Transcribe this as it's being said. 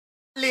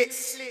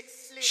Lyrikz.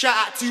 Shout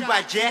out to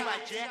by Jet.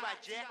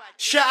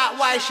 Shout out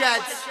Y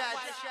Shads.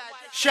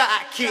 Shout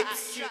out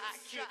Kips. Shout out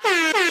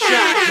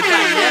to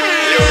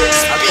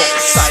Lyrikz. I got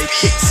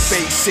sidekicks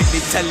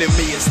basically telling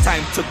me it's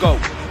time to go.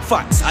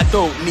 Facts, I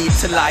don't need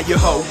to lie, you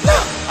hoe.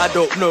 I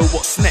don't know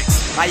what's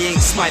next. I ain't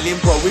smiling,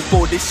 bro. If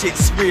all this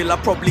shit's real, I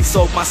probably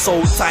sold my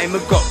soul time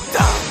ago.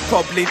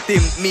 Probably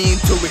didn't mean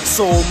to, it's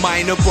all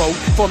minor, bro.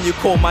 From you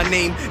call my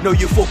name, know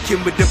you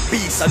fucking with the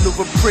beast.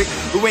 Another prick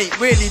who ain't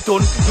really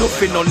done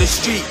nothing on the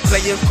street.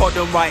 Playing COD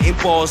and writing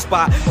bars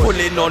by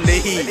pulling on the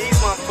heat.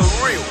 These man for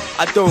real.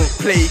 I don't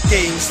play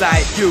games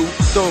like you.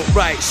 Don't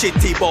write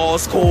shitty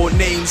bars, call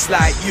names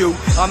like you.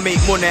 I make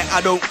money,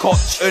 I don't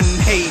coach and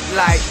hate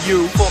like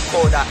you. Fuck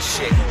all that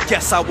shit.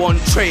 Guess I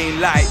won't train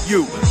like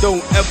you.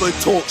 Don't ever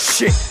talk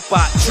shit,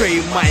 but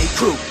train my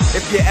crew.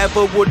 If you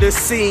ever would've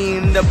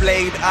seen the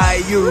blade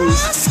I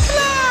use,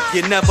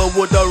 you never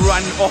would've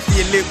run off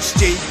your lips,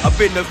 G. I've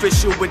been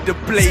official with the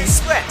blaze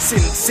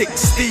since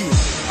 16.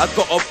 I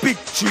got a big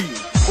dream,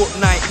 but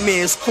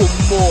nightmares come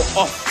more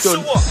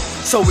often.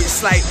 So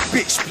it's like,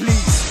 bitch,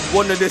 please.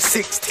 One of the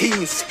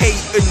 16s,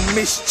 hate and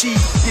mischief.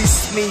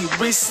 This me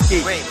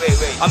risky. Wait.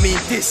 I mean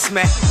this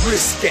me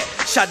risk it.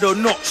 Shadow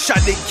not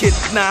shadow kid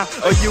now.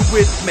 Are you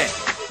with me?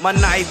 My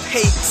knife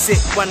hates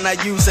it when I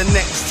use a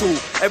next tool.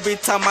 Every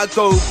time I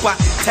go back,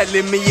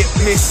 telling me it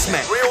miss me.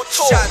 Real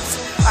Shads,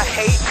 I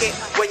hate it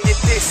when you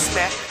diss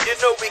me. You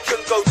know we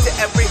can go to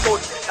every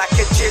hood like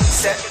a gym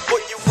set, but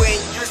you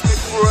ain't used me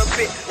for a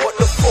bit. What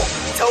the fuck?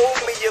 Tell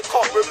me you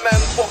can't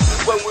remember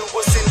when we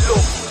was in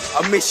love.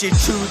 I miss you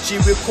too,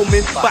 G, we're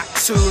coming back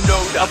soon.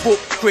 I've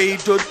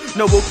upgraded,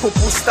 know a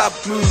couple stab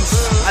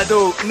moves. I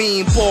don't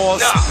mean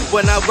bars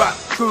when I rap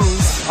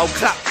goons. I'll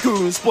clap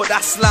goons, but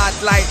that slide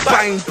like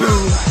bang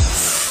boom.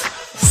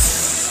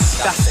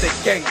 That's the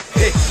gang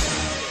hit.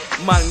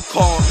 Man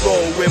can't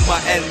roll with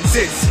my ends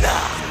is.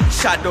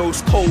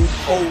 Shadows cold,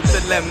 hold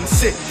the lem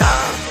sit.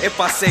 If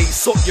I say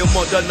suck your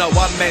mother, no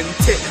I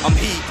meant it. I'm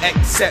heat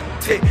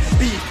accept it,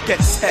 beef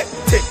gets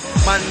hectic.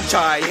 Man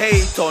try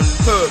hate on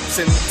verbs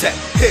and tech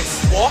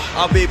piss. What?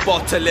 I'll be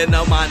bottling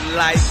a man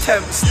like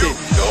Tempsted.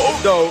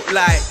 Don't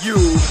like you,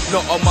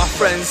 not on my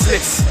friends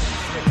list.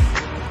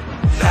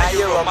 Now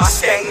you're on my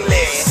skeng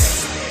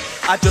list.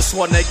 I just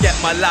wanna get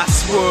my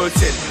last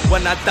words in.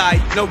 When I die,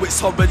 know it's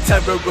horror,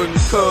 terror and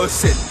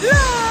cursing.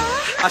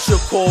 I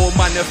should call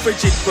man a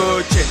frigid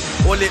virgin.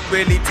 All it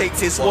really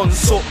takes is one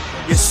suck.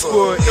 You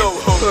squirting,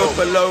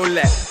 purple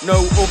only.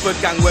 No other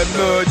gang we're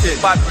murdering.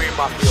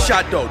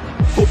 Shadow,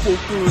 couple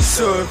goons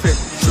serving.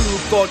 True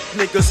God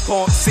niggas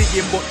can't see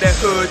him but they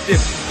heard him.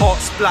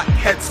 Hearts black,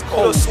 heads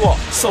cold,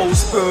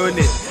 souls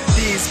burning.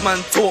 These man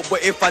talk,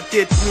 but if I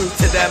did move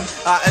to them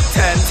out of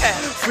 10,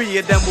 3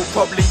 of them will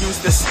probably use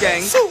the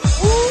skeng.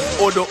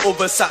 Or the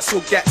other sats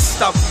will get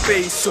stuffed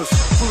faces.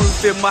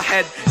 Proof in my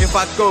head if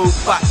I go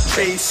back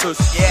tracers.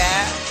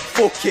 Yeah,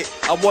 fuck it,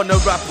 I wanna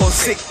rap on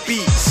sick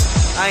beats.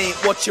 I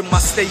ain't watching my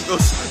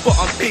status, but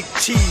I'm big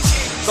cheese.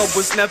 God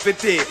was never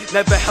there,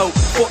 never helped,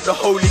 fuck the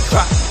holy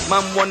crap.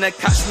 Man wanna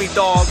catch me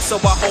dog, so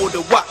I hold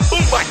a whack.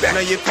 No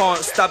you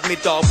can't stab me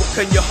dog, but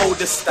can you hold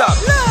a stab?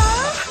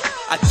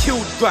 I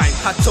killed grime,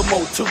 had to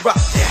mold to rap.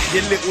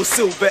 You little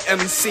silver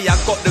MC, I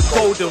got the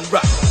golden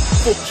rap.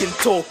 Fucking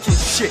talking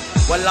shit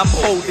while I'm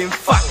holding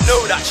fat.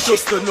 No, that's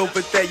just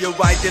another day you're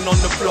riding on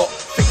the block.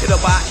 Thinking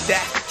about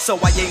death, so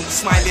I ain't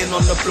smiling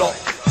on the block.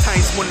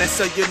 Times money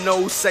so you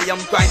know, say I'm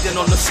grinding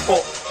on the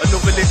spot.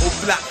 Another little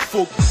black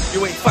fug,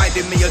 you ain't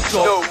finding me a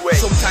job. No way.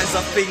 Sometimes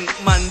I think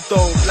man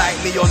don't like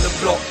me on the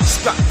block.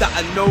 Scrap that,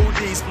 I know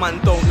these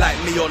man don't like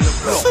me on the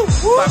block.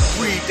 My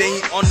breed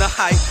ain't on the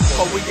hype,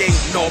 but we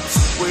ain't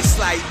knobs. But it's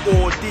like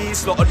all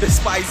these lot of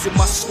despising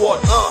my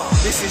squad.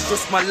 This is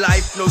just my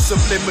life, no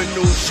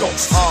subliminal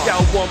shots.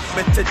 Y'all want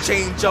me to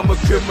change, I'm a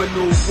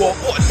criminal. What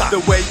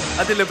the way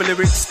I deliver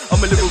lyrics,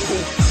 I'm a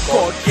lyrical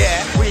god. Yeah,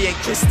 we ain't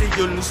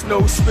Christians,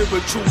 no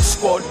spiritual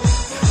squad.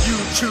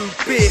 YouTube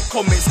beer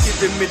comments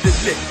giving me the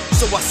lip.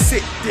 So I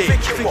sit there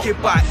thinking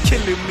about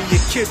killing me a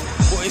kid.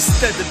 But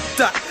instead of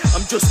that,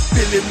 I'm just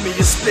billing me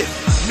a split.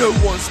 No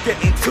one's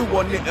getting two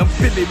on it and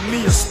billing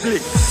me a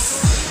split.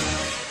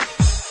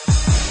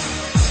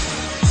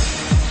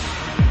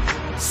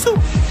 So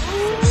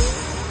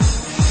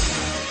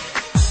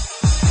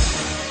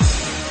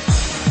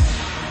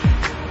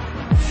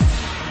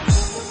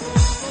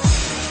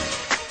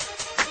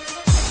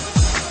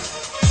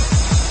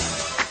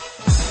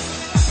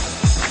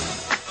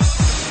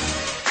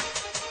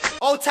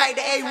hold tight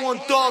the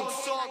A1 dogs.